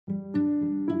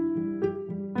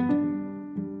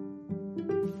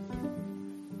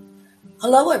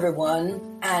Hello,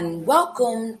 everyone, and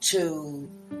welcome to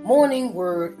Morning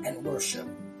Word and Worship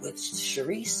with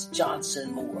Sharice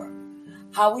Johnson Moore.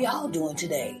 How are we all doing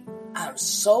today? I'm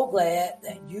so glad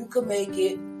that you could make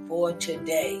it for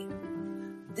today.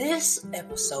 This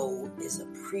episode is a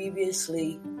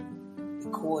previously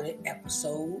recorded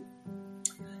episode,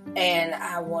 and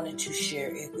I wanted to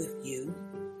share it with you.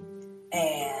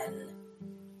 And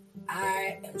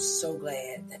I am so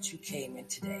glad that you came in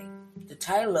today. The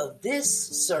title of this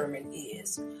sermon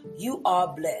is You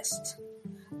Are Blessed,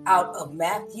 out of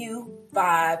Matthew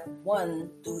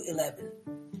 5:1-11.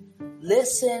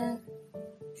 Listen,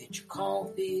 get your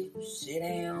coffee, sit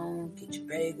down, get your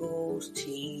bagels,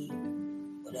 tea,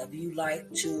 whatever you like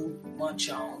to munch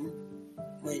on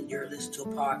when you're listening to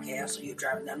a podcast or you're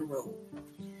driving down the road.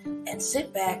 And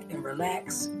sit back and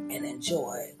relax and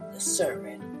enjoy the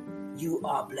sermon You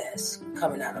Are Blessed,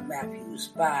 coming out of Matthew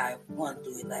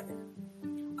 5:1-11.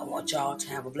 I want y'all to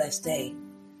have a blessed day.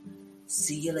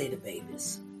 See you later,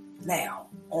 babies. Now,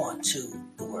 on to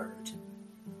the word.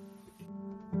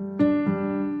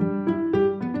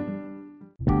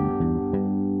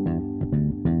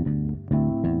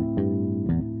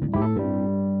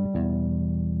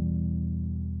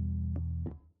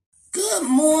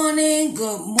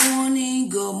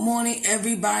 Good morning,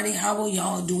 everybody. How are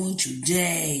y'all doing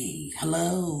today?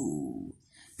 Hello.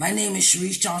 My name is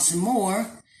Sharice Johnson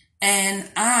Moore, and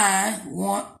I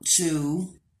want to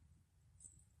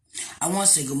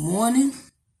say good morning.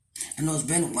 I know it's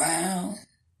been a while,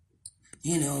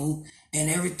 and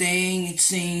everything. It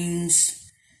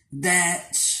seems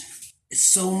that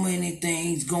so many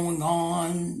things going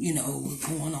on,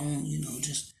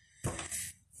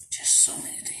 just so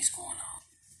many things going on.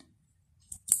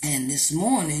 And this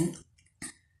morning,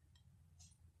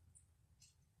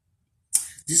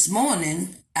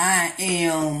 I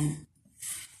am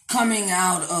coming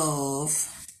out of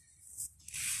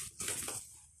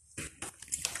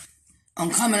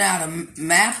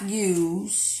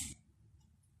Matthew's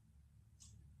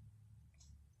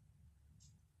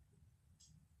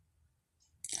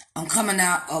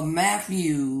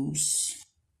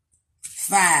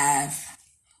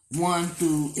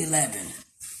 5:1-11.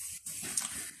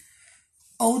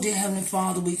 Oh, dear Heavenly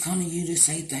Father, we come to you to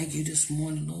say thank you this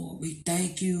morning, Lord. We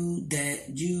thank you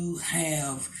that you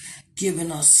have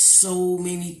given us so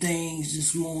many things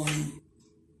this morning.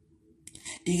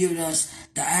 You've given us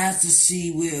the eyes to see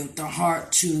with, the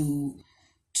heart to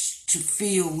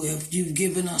feel with. You've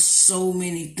given us so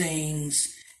many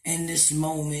things in this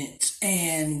moment,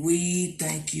 and we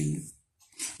thank you.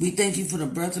 We thank you for the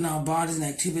breath in our bodies and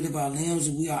activity of our limbs,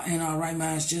 and we are in our right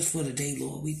minds just for the day,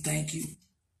 Lord. We thank you.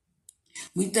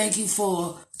 We thank you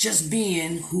for just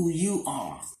being who you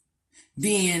are,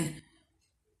 being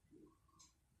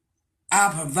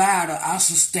our provider, our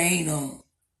sustainer,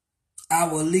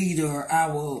 our leader,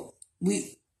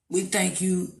 we thank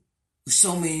you for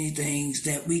so many things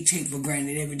that we take for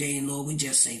granted every day, and Lord, we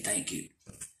just say thank you.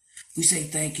 We say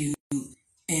thank you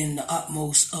in the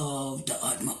utmost of the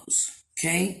utmost.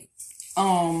 Okay?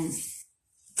 Oh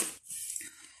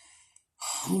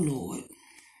Lord.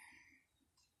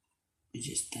 We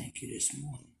just thank you this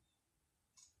morning.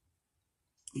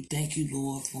 We thank you,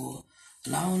 Lord, for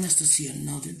allowing us to see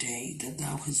another day that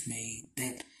thou hast made,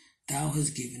 that thou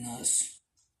hast given us.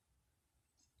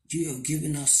 You have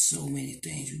given us so many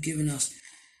things. You've given us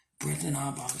breath in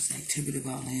our bodies, the activity of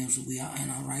our limbs, and we are in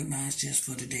our right minds just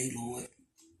for the day, Lord.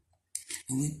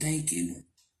 And we thank you.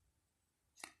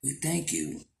 We thank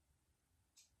you.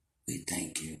 We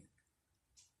thank you.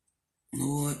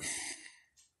 Lord,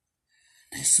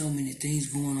 there's so many things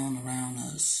going on around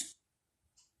us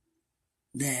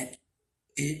that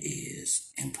it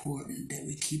is important that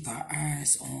we keep our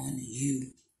eyes on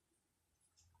you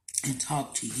and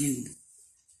talk to you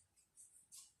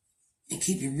and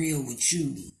keep it real with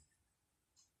you.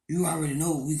 You already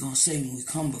know what we're going to say when we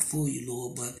come before you,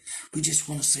 Lord, but we just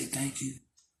want to say thank you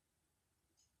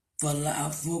for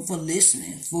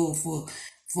listening, for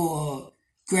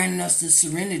granting us the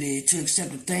serenity to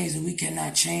accept the things that we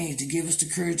cannot change, to give us the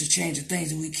courage to change the things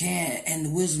that we can, and the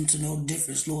wisdom to know the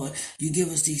difference, Lord. You give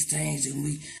us these things, and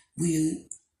we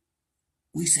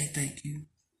say thank you.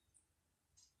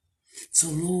 So,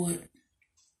 Lord,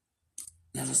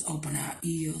 let us open our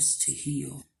ears to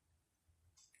hear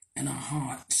and our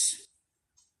hearts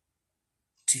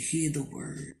to hear the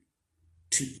word,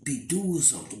 to be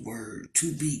doers of the word,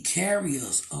 to be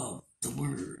carriers of the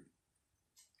word.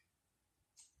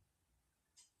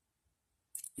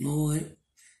 Lord,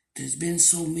 there's been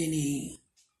so many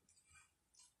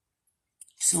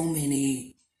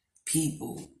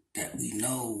people that we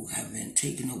know have been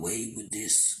taken away with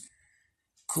this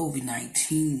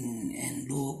COVID-19. And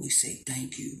Lord, we say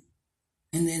thank you.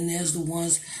 And then there's the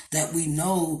ones that we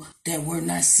know that were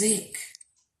not sick,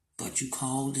 but you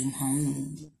called them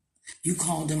home. You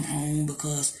called them home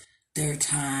because their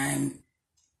time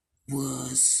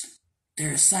was,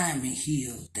 their assignment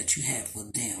here that you had for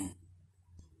them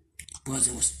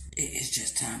it's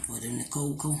just time for them to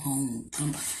go home,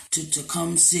 come to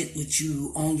come sit with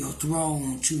you on your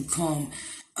throne, to come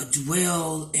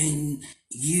dwell in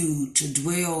you, to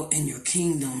dwell in your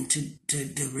kingdom,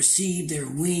 to receive their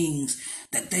wings,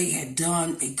 that they had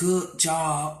done a good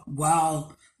job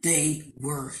while they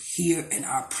were here in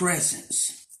our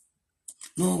presence.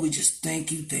 Lord, we just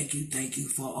thank you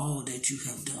for all that you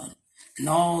have done and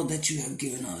all that you have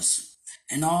given us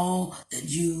and all that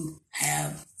you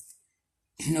have,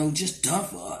 just done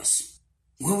for us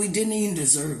when we didn't even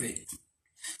deserve it.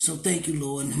 So thank you,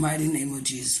 Lord. In the mighty name of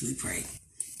Jesus, we pray.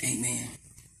 Amen.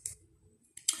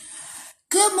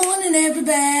 Good morning,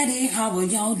 everybody. How are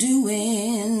y'all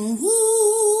doing?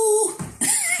 Woo!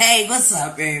 Hey, what's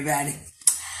up, everybody?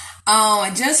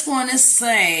 I just want to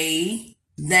say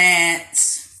that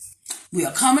we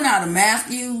are coming out of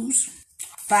Matthew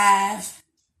 5,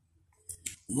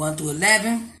 1 through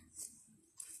 11.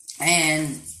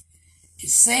 And it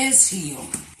says here,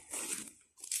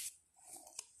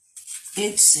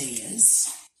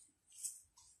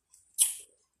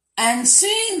 and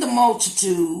seeing the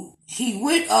multitude, he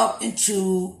went up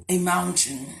into a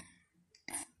mountain.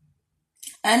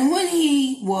 And when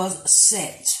he was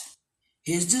set,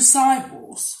 his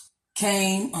disciples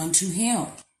came unto him.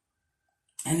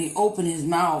 And he opened his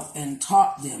mouth and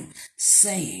taught them,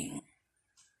 saying,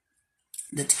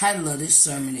 the title of this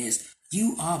sermon is,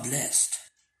 You Are Blessed.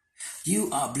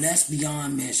 You are blessed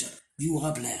beyond measure. You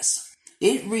are blessed.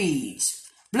 It reads,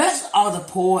 Blessed are the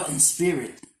poor in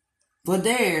spirit, for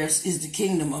theirs is the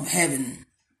kingdom of heaven.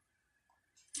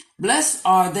 Blessed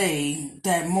are they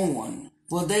that mourn,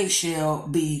 for they shall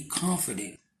be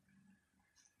comforted.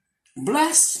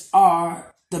 Blessed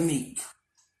are the meek,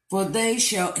 for they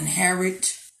shall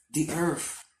inherit the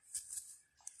earth.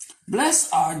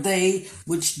 Blessed are they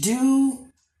which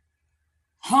do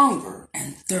hunger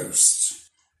and thirst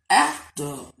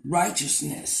after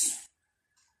righteousness,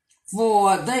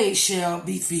 for they shall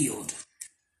be filled.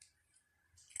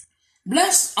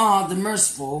 Blessed are the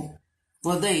merciful,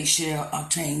 for they shall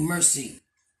obtain mercy.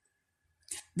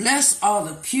 Blessed are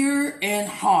the pure in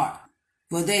heart,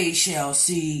 for they shall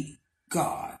see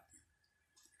God.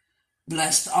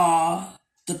 Blessed are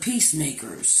the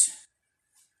peacemakers,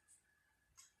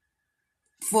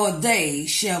 for they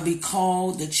shall be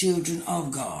called the children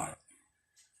of God.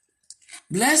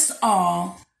 Blessed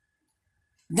are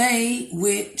they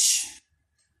which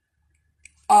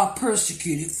are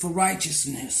persecuted for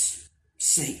righteousness'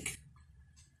 sake,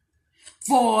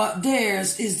 for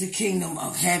theirs is the kingdom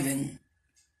of heaven.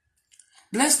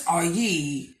 Blessed are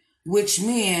ye which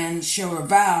men shall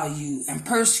revile you and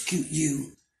persecute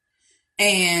you,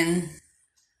 and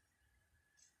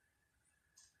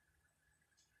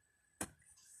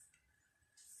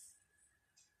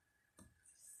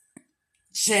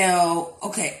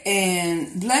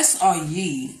and blessed are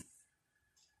ye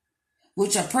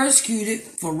which are persecuted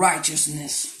for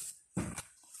righteousness.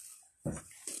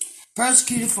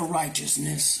 Persecuted for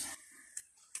righteousness.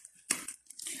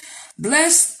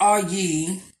 Blessed are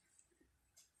ye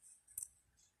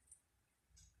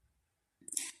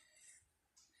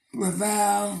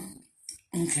revile.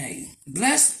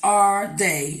 Blessed are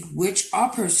they which are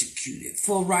persecuted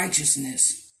for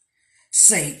righteousness'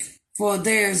 sake, for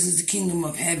theirs is the kingdom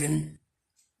of heaven.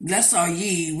 Blessed are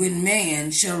ye when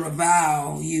man shall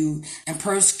revile you and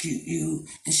persecute you,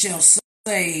 and shall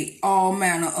say all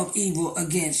manner of evil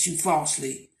against you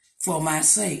falsely for my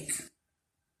sake.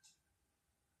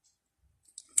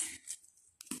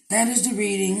 That is the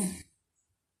reading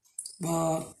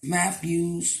of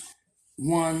Matthew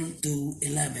 1 through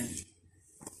 11.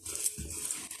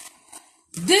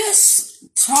 This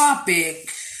topic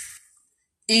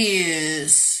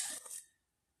is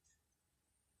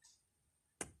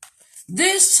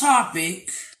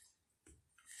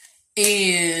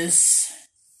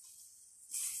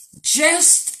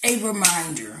just a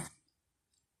reminder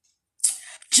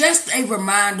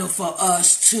for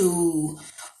us to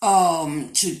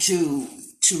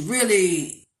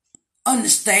really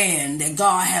understand that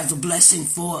God has a blessing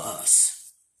for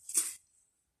us.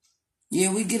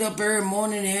 Yeah, we get up every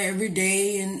morning, every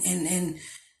day, and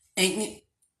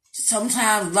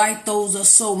sometimes life throws us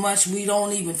so much we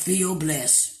don't even feel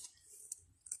blessed.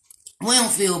 We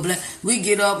don't feel blessed. We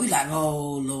get up, we like,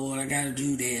 oh Lord, I gotta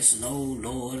do this, and oh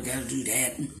Lord, I gotta do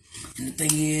that. And the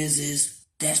thing is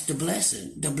That's the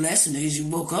blessing. The blessing is you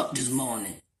woke up this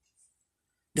morning.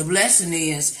 The blessing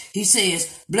is, he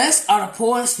says, blessed are the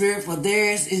poor in spirit, for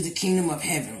theirs is the kingdom of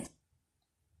heaven.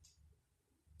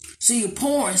 See, your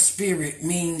poor in spirit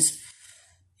means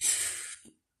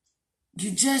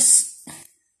you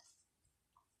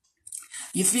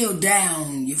feel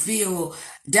down. You feel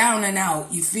down and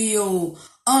out. You feel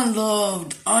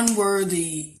unloved,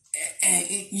 unworthy, and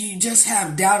you just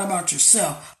have doubt about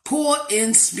yourself. Poor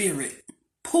in spirit.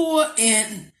 Poor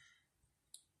in,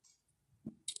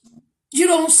 you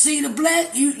don't see the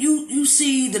black, you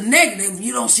see the negative,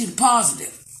 you don't see the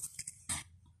positive.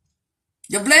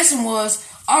 The blessing was,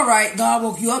 all right, God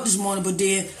woke you up this morning, but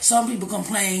then some people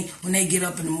complain when they get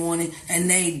up in the morning and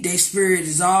their spirit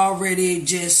is already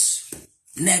just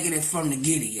negative from the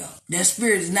giddy up. Their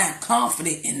spirit is not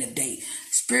confident in the day.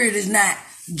 Spirit is not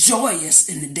joyous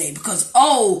in the day because,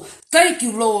 oh, thank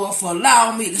you, Lord, for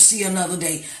allowing me to see another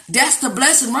day. That's the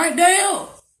blessing right there.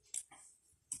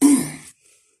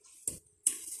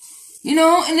 You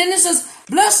know, and then it says,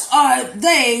 blessed are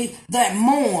they that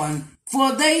mourn,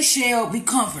 for they shall be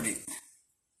comforted.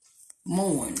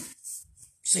 Mourn.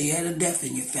 Say you had a death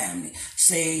in your family.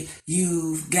 Say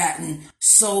you've gotten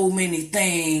so many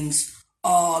things,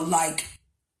 like,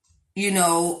 you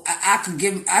know, I could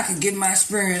give my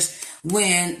experience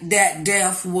when that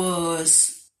death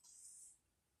was.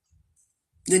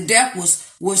 The death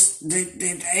was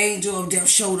the angel of death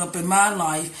showed up in my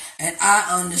life, and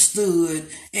I understood,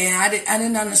 and I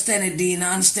didn't understand it then.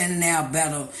 I understand it now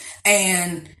better.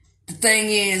 And the thing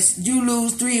is, you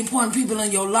lose 3 important people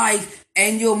in your life,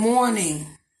 and you're mourning.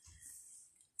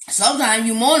 Sometimes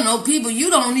you mourn those people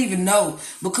you don't even know,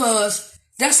 because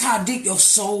that's how deep your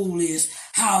soul is.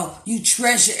 How you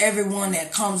treasure everyone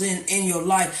that comes in your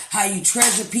life. How you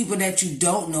treasure people that you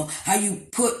don't know. How you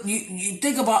you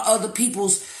think about other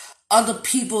people's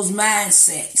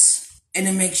mindsets, and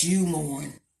it makes you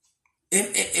mourn.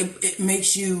 It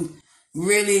makes you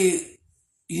really,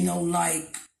 you know,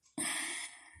 like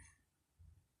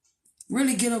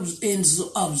really get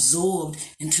absorbed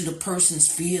into the person's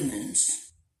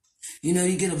feelings. You know,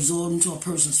 you get absorbed into a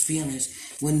person's feelings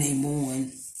when they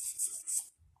mourn.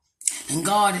 And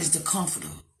God is the comforter.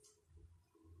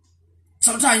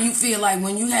 Sometimes you feel like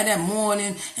when you had that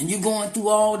morning and you're going through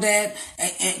all that,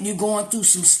 and you're going through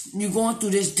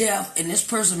this death, and this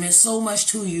person meant so much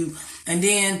to you, and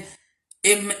then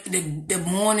the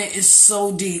morning is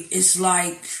so deep. It's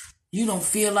like you don't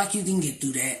feel like you can get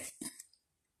through that.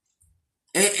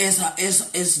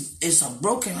 It's a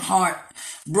broken heart,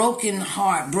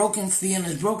 broken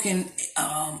feelings, broken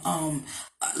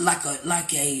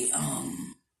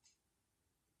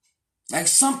like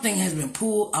something has been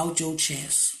pulled out your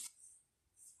chest.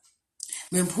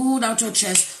 Been pulled out your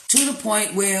chest to the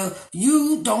point where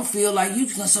you don't feel like you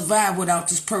can survive without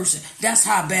this person. That's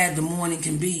how bad the morning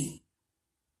can be.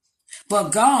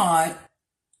 But God,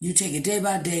 you take it day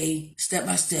by day, step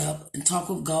by step, and talk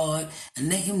with God and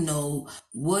let him know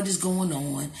what is going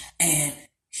on, and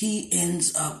he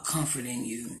ends up comforting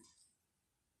you.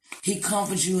 He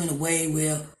comforts you in a way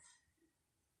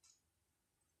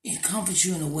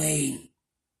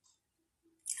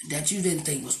that you didn't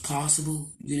think was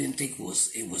possible. You didn't think it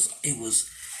was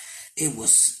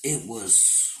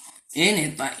in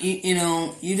it, but you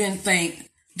know, you didn't think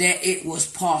that it was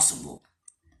possible.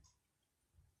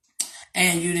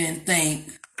 And you didn't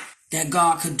think that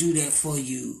God could do that for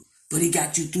you. But he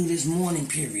got you through this mourning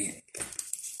period.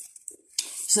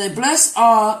 Say, blessed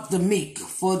are the meek,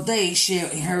 for they shall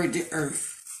inherit the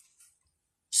earth.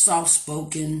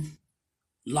 Soft-spoken,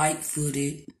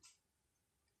 light-footed.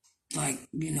 Like,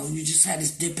 you know, you just had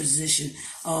this disposition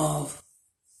of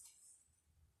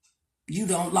you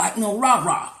don't like no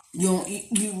rah-rah.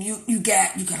 You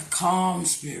got a calm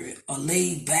spirit, a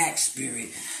laid back spirit.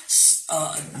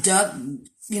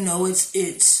 You know,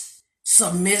 it's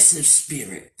submissive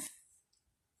spirit.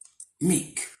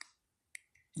 Meek.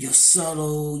 You're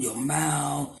subtle, you're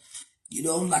mild. You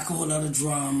don't like a whole lot of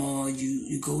drama.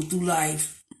 You go through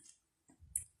life,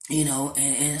 you know,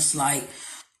 and it's like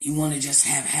you want to just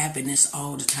have happiness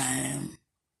all the time.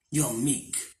 You're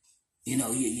meek. You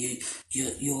know,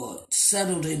 you're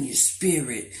settled in your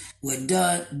spirit where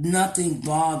nothing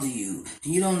bother you.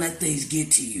 And you don't let things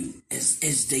get to you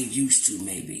as they used to,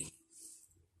 maybe.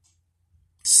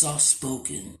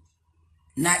 Soft-spoken.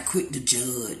 Not quick to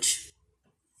judge.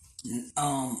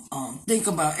 Think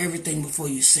about everything before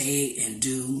you say and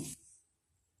do.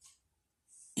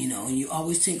 You know, and you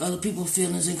always take other people's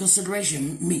feelings in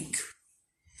consideration. Meek.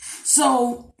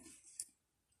 So,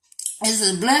 it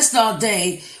says, blessed are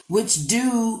they which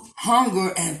do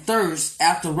hunger and thirst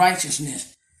after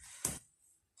righteousness.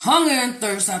 Hunger and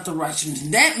thirst after righteousness.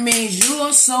 That means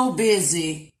you're so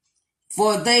busy,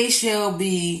 for they shall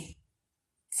be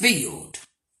filled.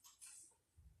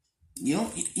 You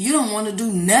don't want to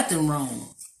do nothing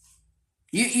wrong.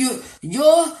 You're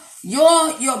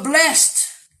blessed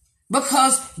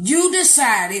because you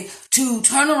decided to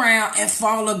turn around and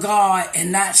follow God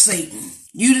and not Satan.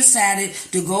 You decided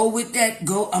to go with that. I'm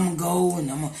gonna go and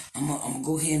I'm gonna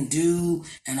go ahead and do,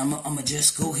 and I'm gonna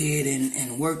just go ahead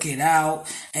and work it out,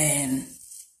 and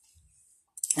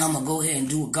I'm gonna go ahead and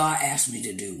do what God asked me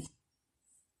to do.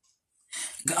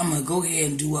 I'm gonna go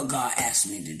ahead and do what God asked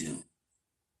me to do.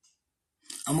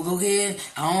 I'm gonna go ahead.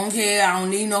 I don't care. I don't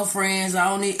need no friends.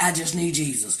 I just need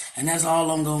Jesus, and that's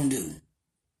all I'm gonna do.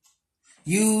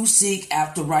 You seek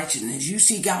after righteousness. You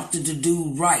seek out to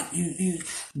do right. You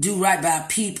do right by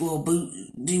people, but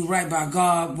do right by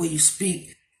God. Where you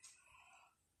speak,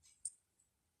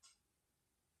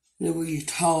 the way you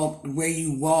talk, the way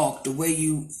you walk, the way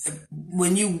you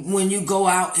when you go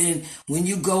out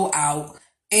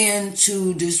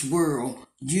into this world,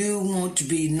 you want to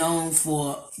be known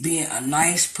for being a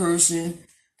nice person,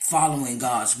 following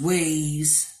God's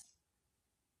ways.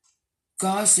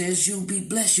 God says you'll be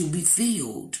blessed, you'll be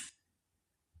filled.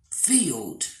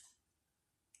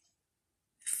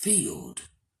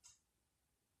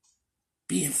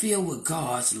 Being filled with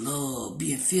God's love,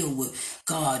 being filled with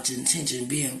God's intention,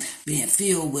 being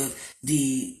filled with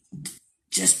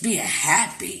just being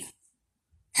happy.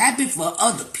 Happy for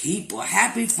other people,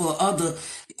 happy for other,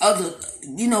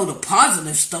 the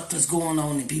positive stuff that's going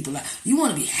on in people's life. You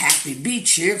want to be happy, be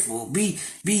cheerful, be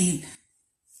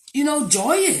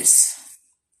joyous.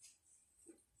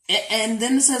 And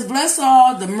then it says, bless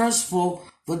all the merciful,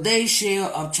 for they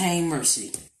shall obtain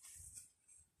mercy.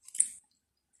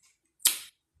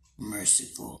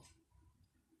 Merciful.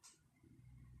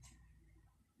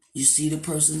 You see the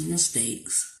person's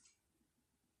mistakes.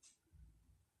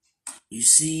 You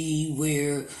see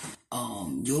where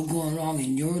you're going wrong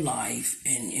in your life,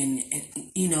 and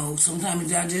sometimes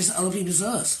they're just other people's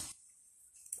us.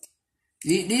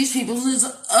 These people is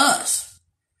us.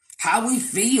 How we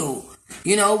feel.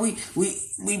 We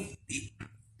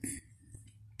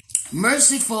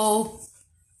merciful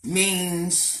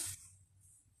means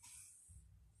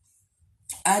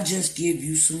I just give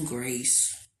you some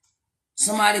grace.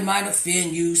 Somebody might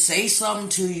offend you, say something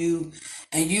to you,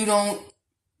 and you don't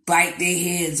bite their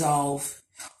heads off,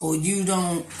 or you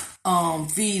don't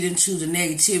feed into the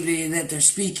negativity that they're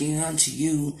speaking unto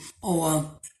you, or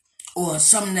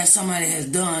something that somebody has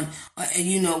done,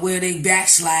 where they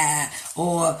backslide,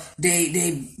 or they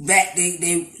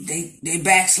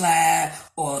backslide,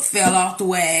 or fell off the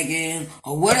wagon,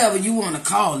 or whatever you want to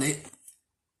call it,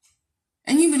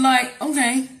 and you be like,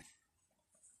 okay,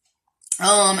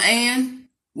 and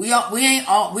we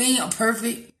ain't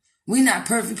perfect. We not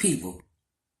perfect people.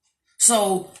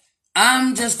 So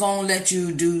I'm just gonna let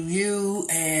you do you,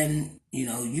 and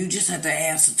you just have to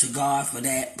answer to God for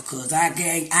that, because I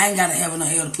ain't got a heaven or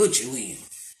hell to put you in.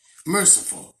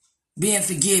 Merciful, being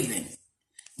forgiving,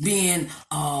 being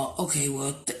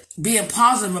being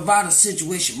positive about a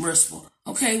situation. Merciful.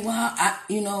 Okay, well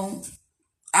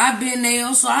I've been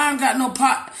there, so I ain't got no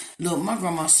pot. Look, my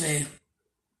grandma said,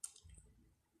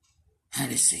 how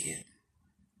they say it?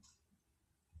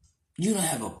 You don't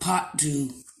have a pot to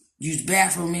use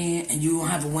bathroom in, and you don't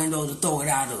have a window to throw it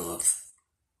out of.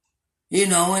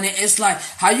 And it's like,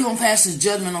 how you gonna pass this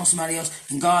judgment on somebody else,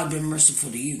 and God been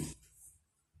merciful to you?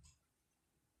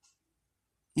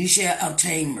 You shall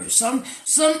obtain mercy. All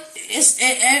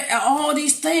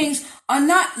these things are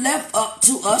not left up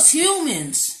to us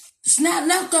humans. It's not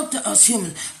left up to us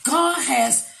humans. God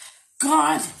has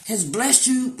blessed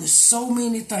you with so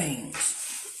many things.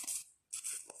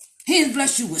 He has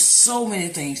blessed you with so many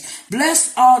things.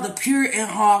 Blessed are the pure in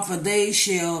heart, for they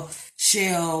shall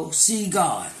see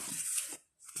God.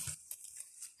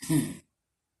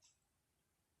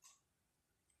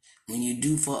 When you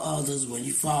do for others, when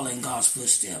you follow in God's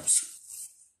footsteps,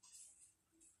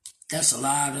 that's a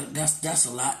lot. That's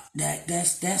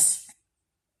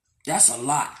a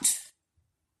lot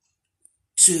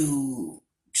to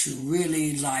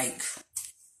really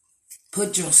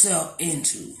put yourself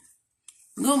into.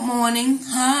 Good morning.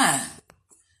 Hi.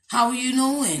 How are you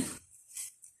doing?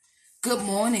 Good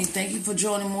morning. Thank you for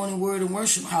joining Morning Word and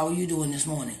Worship. How are you doing this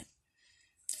morning?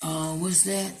 What's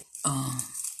that?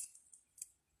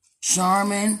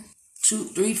 Charmin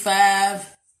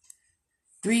 235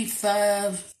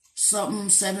 something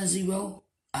 70.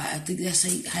 I think that's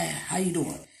 8. How you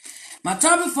doing? My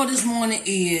topic for this morning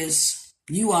is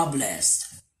you are blessed.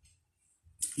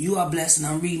 You are blessed, and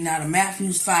I'm reading out of Matthew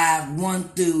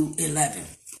 5:1-11.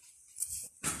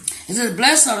 It says,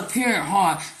 blessed are the pure in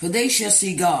heart, for they shall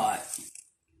see God.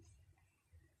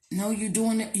 No, you're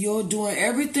doing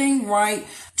everything right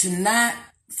to not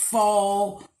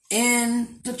fall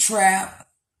in the trap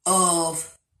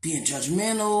of being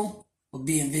judgmental, or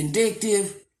being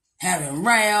vindictive, having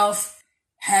wrath,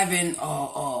 having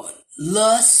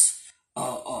lust,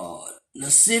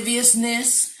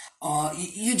 lasciviousness.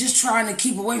 You're just trying to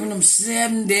keep away from them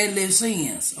 7 deadly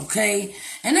sins, okay?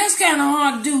 And that's kind of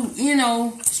hard to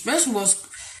do, especially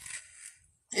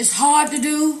it's hard to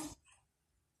do.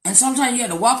 And sometimes you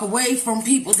have to walk away from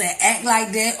people that act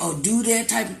like that or do that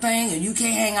type of thing, or you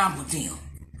can't hang out with them.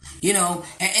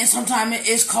 And sometimes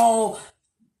it's called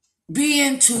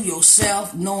being to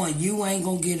yourself, knowing you ain't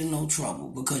gonna get in no trouble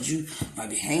because you might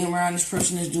be hanging around this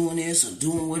person that's doing this or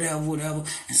doing whatever.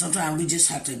 And sometimes we just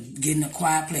have to get in a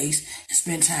quiet place and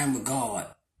spend time with God.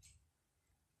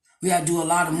 We gotta do a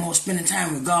lot of more spending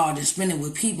time with God than spending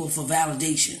with people for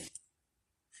validation.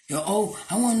 I want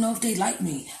to know if they like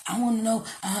me. I want to know.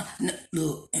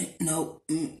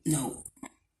 No.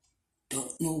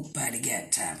 Don't nobody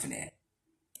got time for that.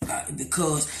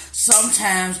 Because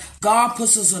sometimes God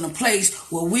puts us in a place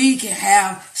where we can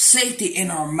have safety in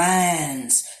our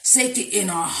minds, safety in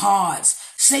our hearts,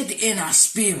 safety in our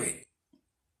spirit.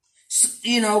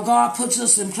 God puts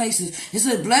us in places. It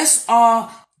says, blessed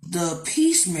are the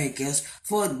peacemakers,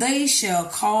 for they shall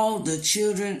be called the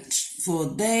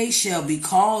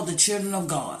children of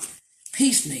God.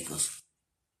 Peacemakers,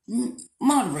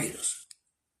 moderators.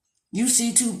 You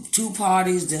see two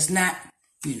parties that's not,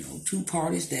 two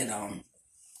parties that are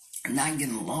not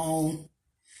getting along,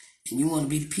 and you want to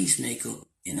be the peacemaker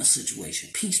in a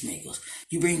situation. Peacemakers.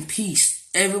 You bring peace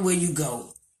everywhere you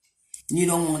go. You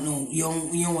don't want you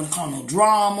don't want to cause no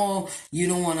drama. You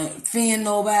don't want to offend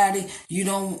nobody.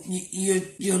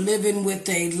 You're living with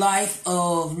a life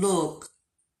of, look,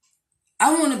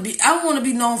 I want to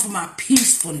be known for my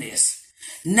peacefulness,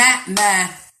 not my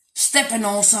stepping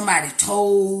on somebody's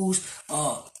toes,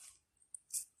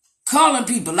 calling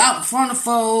people out in front of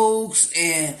folks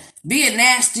and being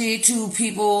nasty to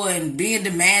people and being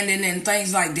demanding and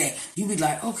things like that. You be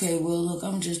like, okay, well, look,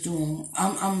 I'm just do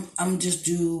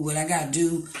what I gotta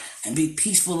do and be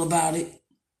peaceful about it.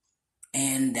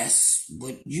 And that's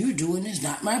what you're doing is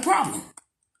not my problem.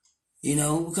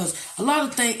 Because a lot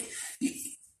of things,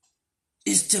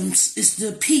 it's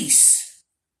the peace.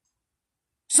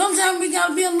 Sometimes we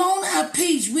gotta be alone at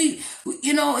peace.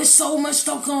 It's so much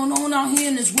stuff going on out here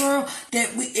in this world that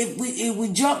if we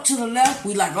jump to the left,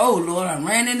 we like, oh Lord, I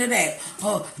ran into that.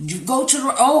 You go to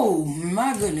the, oh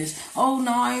my goodness. Oh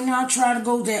no, I ain't not trying to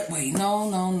go that way.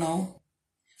 No.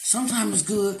 Sometimes it's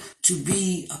good to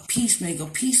be a peacemaker.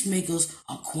 Peacemakers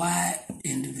are quiet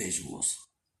individuals.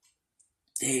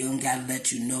 They don't gotta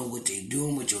let you know what they're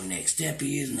doing, what your next step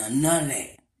is, none of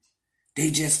that.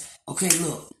 They just, okay,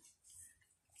 look.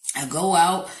 I go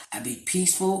out, I be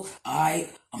peaceful, I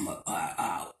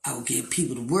will give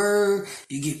people the word,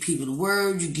 you give people the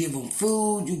word, you give them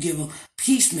food, you give them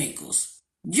peacemakers.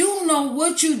 You know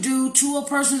what you do to a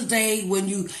person's day when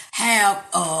you have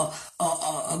a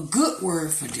good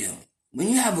word for them. When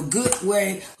you have a good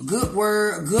way, a good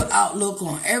word, a good outlook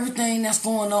on everything that's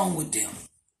going on with them.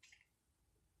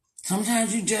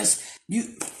 Sometimes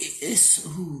it's,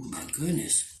 oh my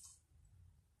goodness.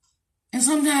 And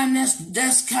sometimes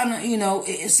that's kind of,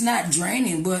 it's not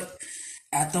draining, but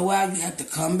after a while you have to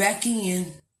come back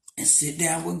in and sit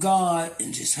down with God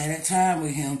and just have that time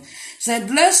with Him. Say,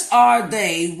 blessed are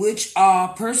they which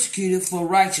are persecuted for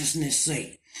righteousness'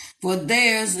 sake, for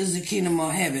theirs is the kingdom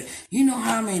of heaven. You know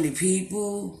how many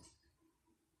people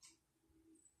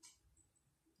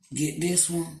get this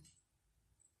one?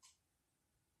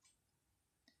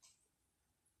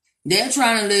 They're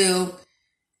trying to live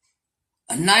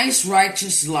a nice,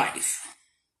 righteous life,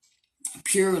 a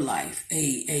pure life,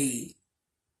 a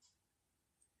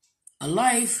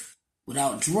life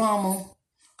without drama,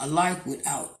 a life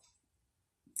without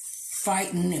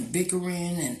fighting and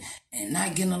bickering and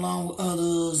not getting along with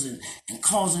others and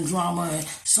causing drama. And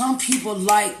some people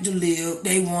like to live,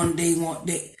 in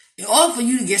order for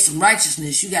you to get some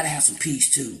righteousness, you got to have some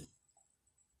peace too.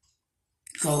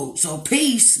 So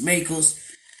peacemakers,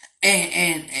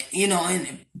 and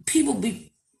people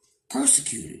be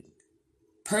persecuted.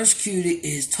 Persecuted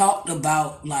is talked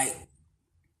about like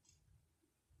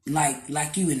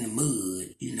you in the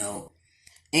mud,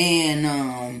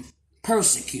 and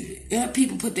persecuted.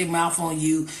 People put their mouth on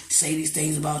you, say these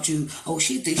things about you. Oh,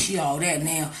 she thinks she all that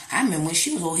now. I remember when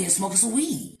she was over here smoking some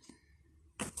weed.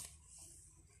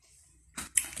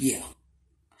 Yeah.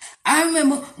 I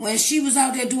remember when she was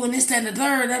out there doing this, that, and the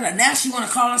third. Now she want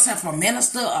to call herself a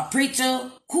minister, a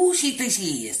preacher. Who she thinks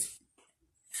she is?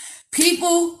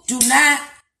 People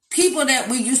that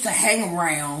we used to hang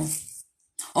around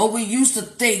or we used to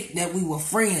think that we were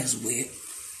friends with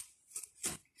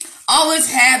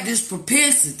always have this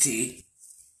propensity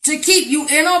to keep you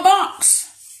in a box.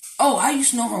 Oh, I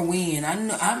used to know her when. I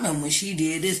remember when she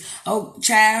did this. Oh,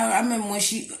 child, I remember when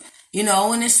she,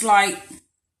 and it's like,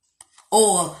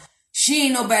 or she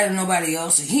ain't no better than nobody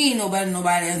else, and he ain't no better than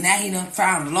nobody else. Now he done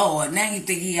found the Lord. Now he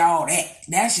think he all that.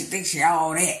 Now she thinks she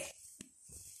all that.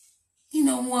 You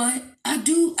know what?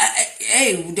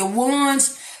 Hey, the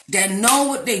ones that know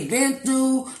what they've been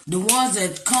through, the ones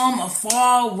that come a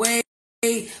far way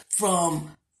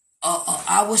from,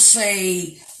 I would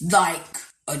say, like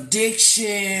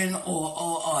addiction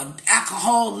or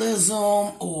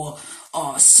alcoholism or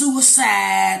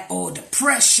suicide or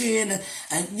depression,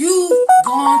 and you've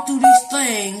gone through these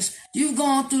things. You've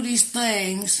gone through these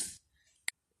things,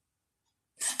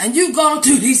 and you've gone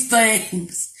through these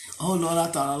things. Oh Lord, I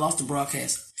thought I lost the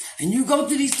broadcast. And you go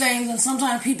through these things, and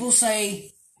sometimes people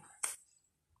say,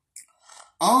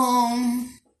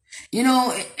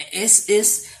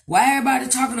 it's why everybody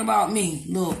talking about me.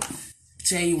 Look,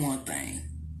 tell you one thing.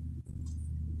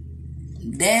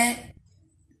 That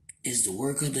is the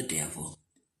work of the devil.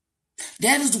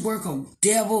 That is the work of the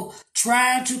devil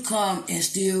trying to come and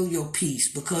steal your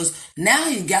peace, because now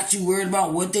he got you worried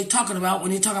about what they talking about when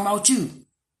they talking about you.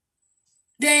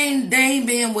 They ain't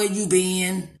been where you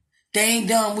been. They ain't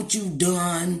done what you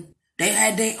done. They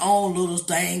had their own little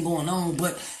thing going on,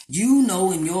 but you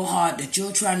know in your heart that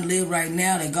you're trying to live right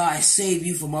now, that God has saved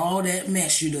you from all that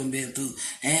mess you done been through.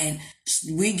 And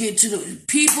we get to the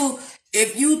people,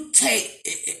 if you take,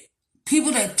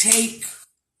 people that take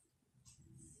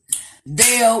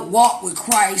their walk with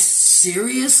Christ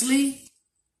seriously,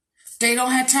 they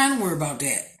don't have time to worry about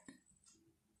that.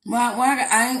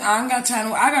 I ain't got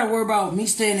time. I gotta worry about me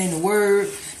staying in the Word,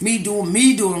 me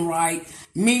doing right,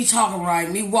 me talking right,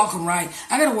 me walking right.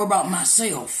 I gotta worry about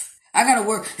myself. I gotta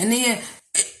work, and then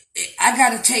I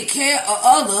gotta take care of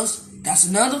others. That's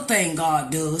another thing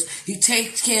God does. He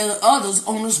takes care of others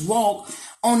on this walk,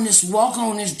 on this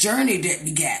journey that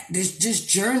we got. This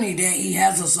journey that He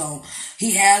has us on.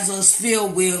 He has us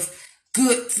filled with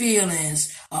good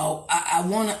feelings. Oh,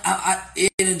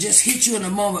 it'll just hit you in a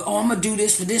moment. Oh, I'm going to do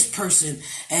this for this person,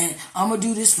 and I'm going to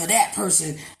do this for that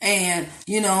person. And,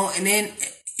 and then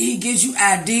He gives you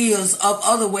ideas of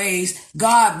other ways.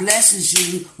 God blesses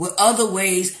you with other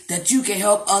ways that you can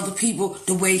help other people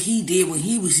the way He did when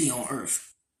He was here on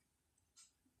earth.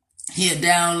 He'll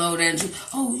download that.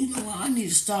 Oh, you know what? I need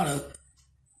to start a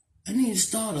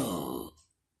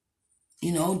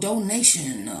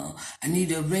donation. I need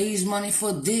to raise money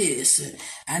for this.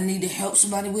 I need to help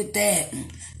somebody with that. And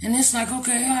it's like,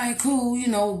 okay, all right,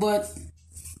 cool, but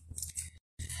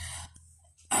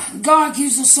God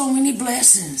gives us so many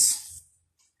blessings.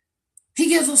 He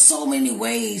gives us so many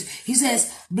ways. He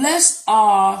says, blessed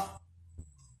are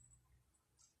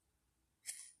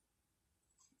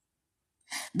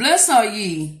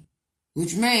ye,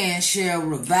 which man shall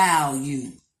revile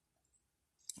you,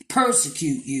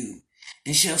 persecute you,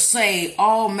 and shall say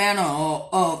all manner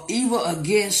of evil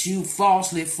against you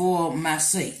falsely for my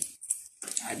sake.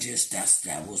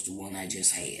 That was the one I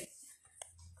just had.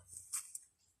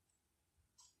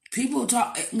 People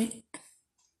talk at me.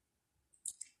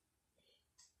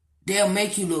 They'll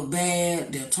make you look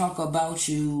bad. They'll talk about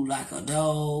you like a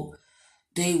dog.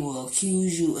 They will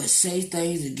accuse you or say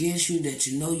things against you that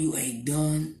you know you ain't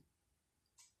done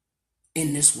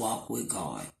in this walk with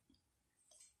God.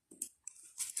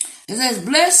 It says,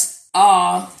 blessed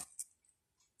are,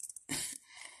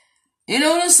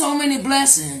 there's so many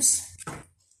blessings.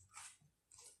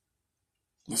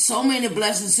 There's so many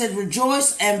blessings. It says,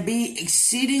 rejoice and be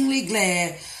exceedingly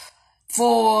glad,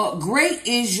 for great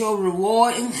is your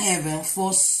reward in heaven,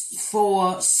 for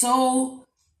so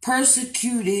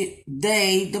persecuted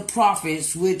they the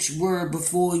prophets which were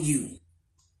before you.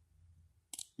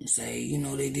 You say,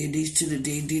 they did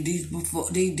these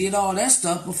before, they did all that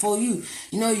stuff before you.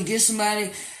 You get somebody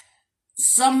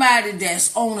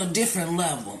that's on a different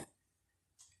level.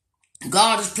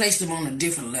 God has placed them on a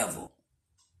different level.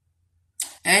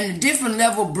 And the different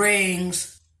level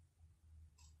brings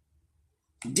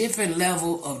different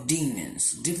level of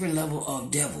demons, different level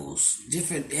of devils,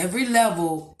 every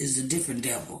level is a different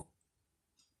devil.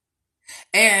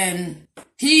 And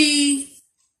he,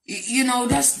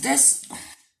 that's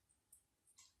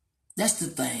the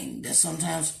thing, that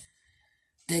sometimes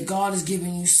that God is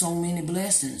giving you so many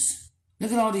blessings.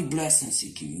 Look at all these blessings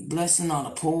He give you. Blessing are the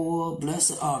poor,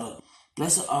 blessed are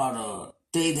the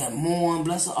they that mourn,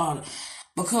 blessed are the,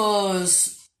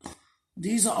 because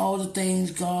these are all the things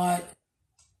God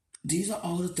These are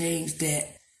all the things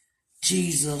that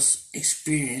Jesus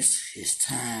experienced his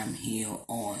time here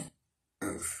on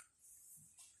earth.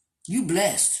 You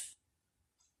blessed.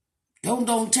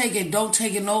 Don't take it. Don't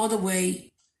take it no other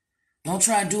way. Don't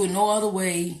try to do it no other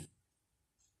way.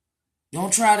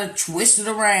 Don't try to twist it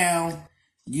around.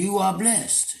 You are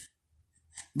blessed.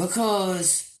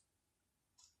 Because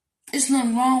it's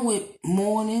nothing wrong with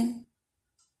mourning.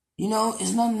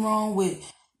 It's nothing wrong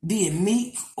with being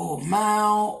meek or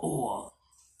mild or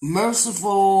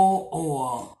merciful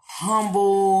or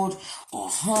humbled or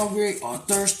hungry or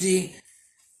thirsty.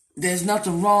 There's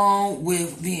nothing wrong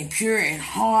with being pure in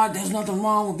heart. There's nothing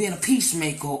wrong with being a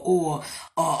peacemaker or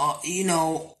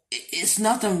it's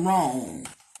nothing wrong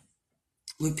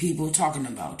with people talking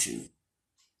about you.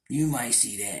 You might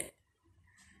see that.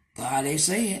 But how they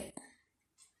say it,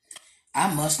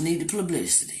 I must need the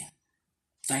publicity.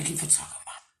 Thank you for talking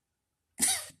about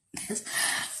it.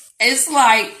 It's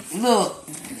like, look,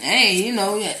 hey,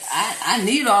 I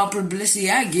need all publicity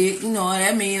I get.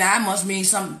 That mean I must mean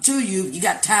something to you. You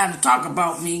got time to talk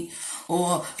about me,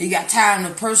 or you got time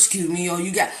to persecute me,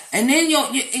 and then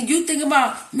you think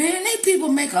about, man, they people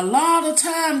make a lot of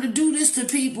time to do this to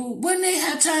people when they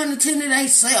have time to tend to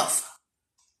themselves.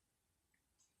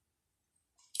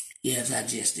 Yes, I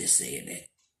just said that.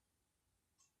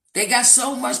 They got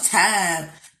so much time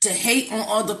to hate on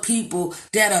other people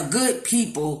that are good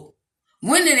people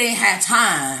when they ain't have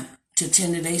time to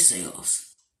tend to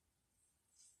themselves.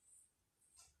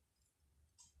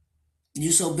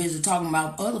 You so busy talking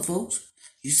about other folks.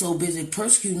 You so busy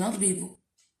persecuting other people.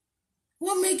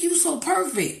 What make you so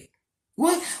perfect?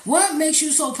 What makes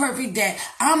you so perfect that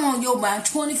I'm on your mind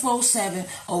 24/7?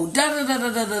 Oh, da da da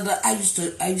da da da da. I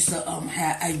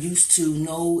used to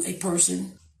know a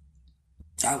person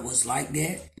that was like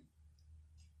that,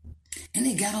 and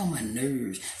it got on my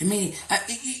nerves. I mean,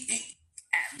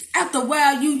 after a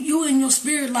while, you in your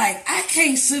spirit like, I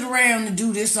can't sit around and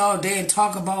do this all day and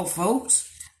talk about folks.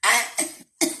 I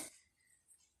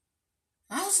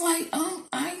was like,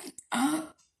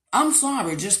 I'm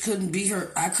sorry, just couldn't be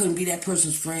her. I couldn't be that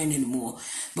person's friend anymore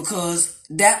because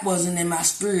that wasn't in my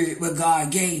spirit what God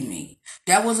gave me.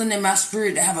 That wasn't in my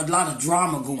spirit to have a lot of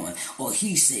drama going. Or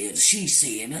he said, she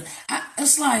said.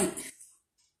 It's like,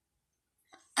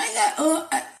 I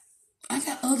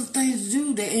got other things to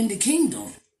do that in the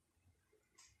kingdom.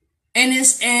 And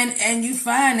and you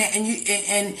find that,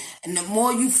 and the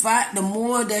more you fight, the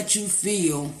more that you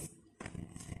feel,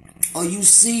 or you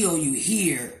see, or you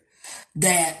hear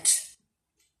that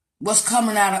what's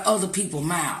coming out of other people's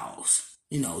mouths.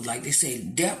 Like they say,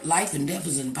 life and death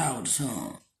is in the power of the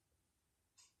tongue.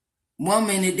 One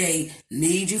minute they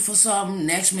need you for something,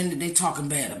 next minute they talking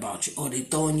bad about you, or they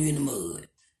throwing you in the mud.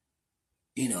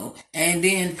 And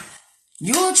then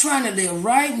you're trying to live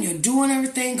right and you're doing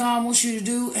everything God wants you to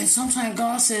do. And sometimes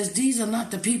God says, these are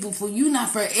not the people for you, not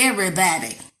for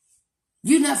everybody.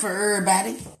 You're not for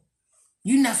everybody.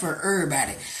 You're not for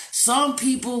everybody. Some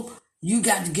people you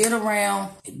got to get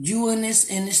around. You in this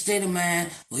state of mind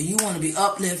where you want to be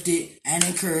uplifted and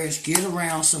encouraged. Get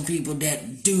around some people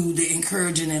that do the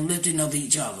encouraging and lifting of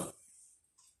each other.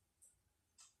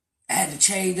 I had to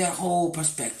change that whole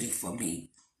perspective for me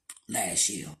last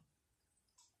year.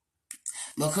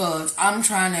 Because I'm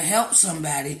trying to help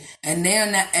somebody and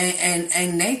they're not,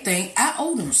 and they think I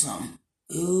owe them something.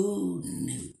 Oh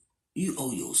no. You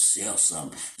owe yourself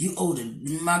something.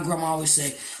 My grandma always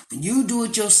say, when you do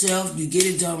it yourself, you get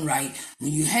it done right.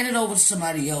 When you hand it over to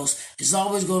somebody else, there's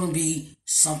always going to be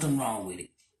something wrong with it.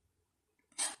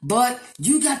 But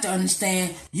you got to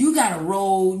understand, you got to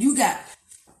roll, you got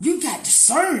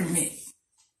discernment.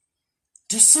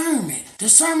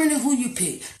 Discernment of who you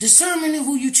pick. Discernment of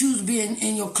who you choose to be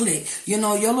in your clique. Your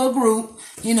little group.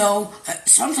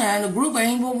 Sometimes the group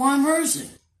ain't but one person.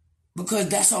 Because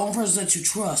that's the only person that you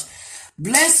trust.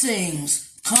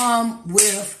 Blessings come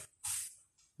with.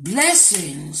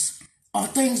 Blessings are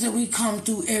things that we come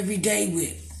through every day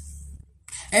with.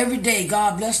 Every day,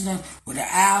 God blessing us with our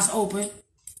eyes open,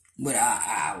 with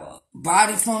our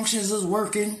body functions is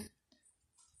working.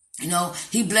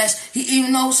 He blessed.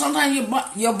 Even though sometimes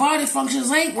your body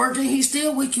functions ain't working, he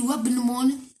still wake you up in the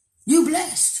morning. You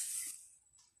blessed.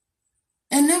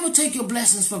 And never take your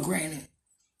blessings for granted.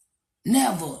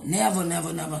 Never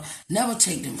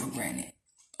take them for granted.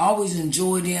 Always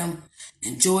enjoy them.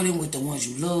 Enjoy them with the ones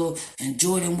you love.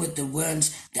 Enjoy them with the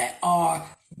ones that are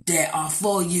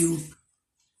for you.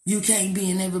 You can't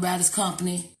be in everybody's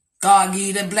company. God give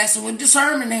you that blessing with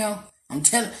discernment now. I'm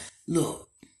telling, look.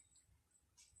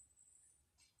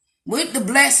 With the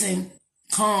blessing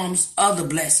comes other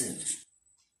blessings.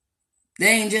 They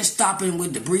ain't just stopping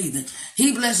with the breathing.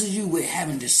 He blesses you with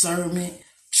having discernment,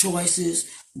 choices,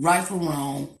 right from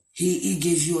wrong. He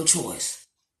gives you a choice.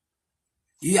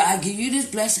 I give you this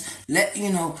blessing.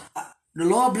 The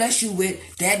Lord bless you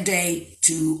with that day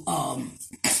to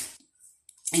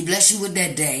He bless you with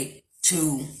that day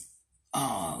to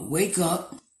wake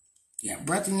up. You have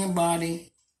breath in your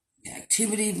body, the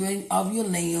activity of your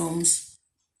limbs.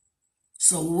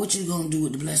 So what you gonna do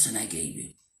with the blessing I gave you?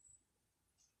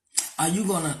 Are you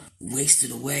gonna waste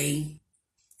it away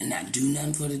and not do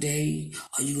nothing for the day?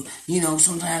 Are you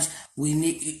sometimes we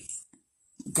need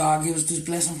God gives us this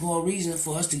blessing for a reason,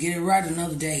 for us to get it right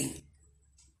another day.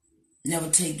 Never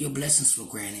take your blessings for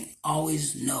granted.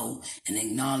 Always know and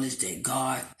acknowledge that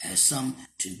God has something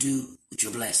to do with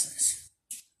your blessings.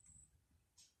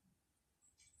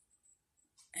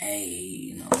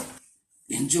 Hey,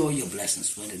 enjoy your blessings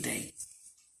for the day.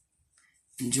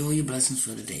 Enjoy your blessings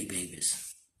for the day,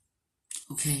 babies.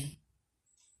 Okay?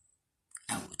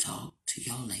 I will talk to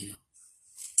y'all later.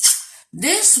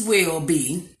 This will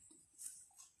be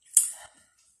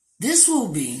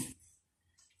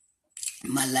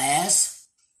my last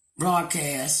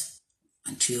broadcast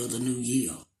until the new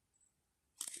year.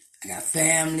 I got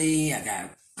family, I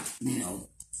got,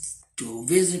 to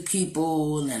visit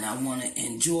people, and I want to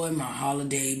enjoy my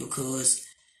holiday because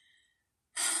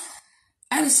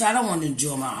I decided I want to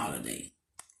enjoy my holiday.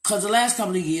 Because the last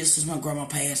couple of years since my grandma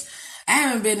passed, I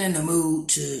haven't been in the mood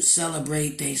to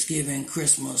celebrate Thanksgiving,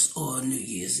 Christmas, or New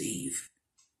Year's Eve.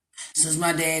 Since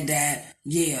my dad died,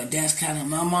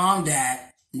 my mom died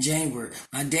in January.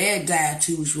 My dad died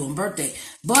 2 weeks before my birthday.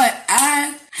 But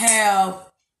I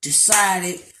have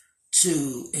decided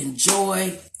to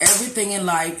enjoy everything in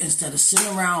life instead of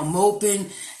sitting around moping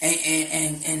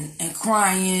and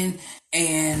crying,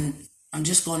 and I'm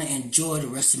just going to enjoy the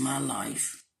rest of my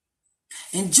life.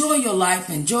 Enjoy your life,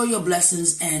 enjoy your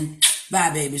blessings, and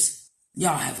bye, babies.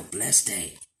 Y'all have a blessed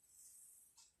day.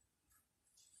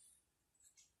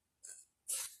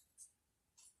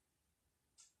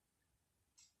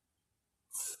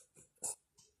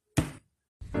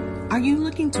 Are you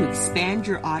looking to expand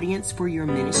your audience for your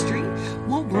ministry?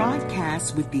 We'll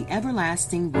broadcast with the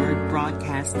Everlasting Word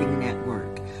Broadcasting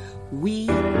Network. We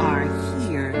are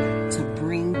here to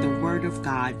bring the Word of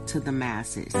God to the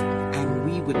masses, and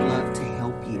we would love to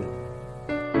help you.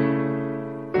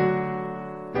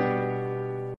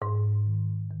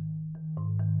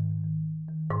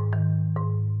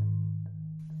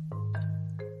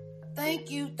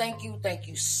 Thank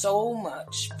you so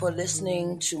much for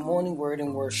listening to Morning Word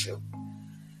and Worship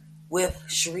with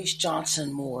Sharice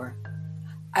Johnson Moore.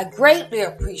 I greatly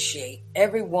appreciate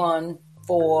everyone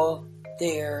for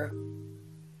their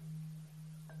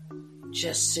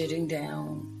just sitting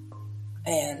down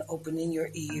and opening your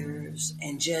ears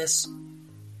and just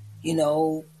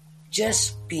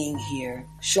being here,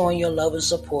 showing your love and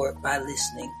support by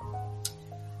listening.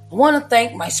 I want to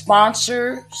thank my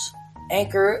sponsors,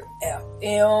 Anchor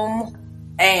FM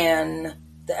and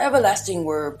the Everlasting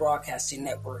Word Broadcasting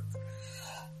Network.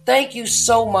 Thank you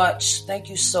so much. Thank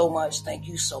you so much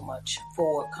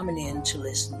for coming in to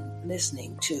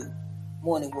listening to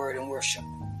Morning Word and Worship.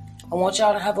 I want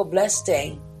y'all to have a blessed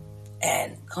day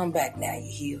and come back now.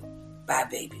 You hear? Bye,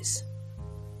 babies.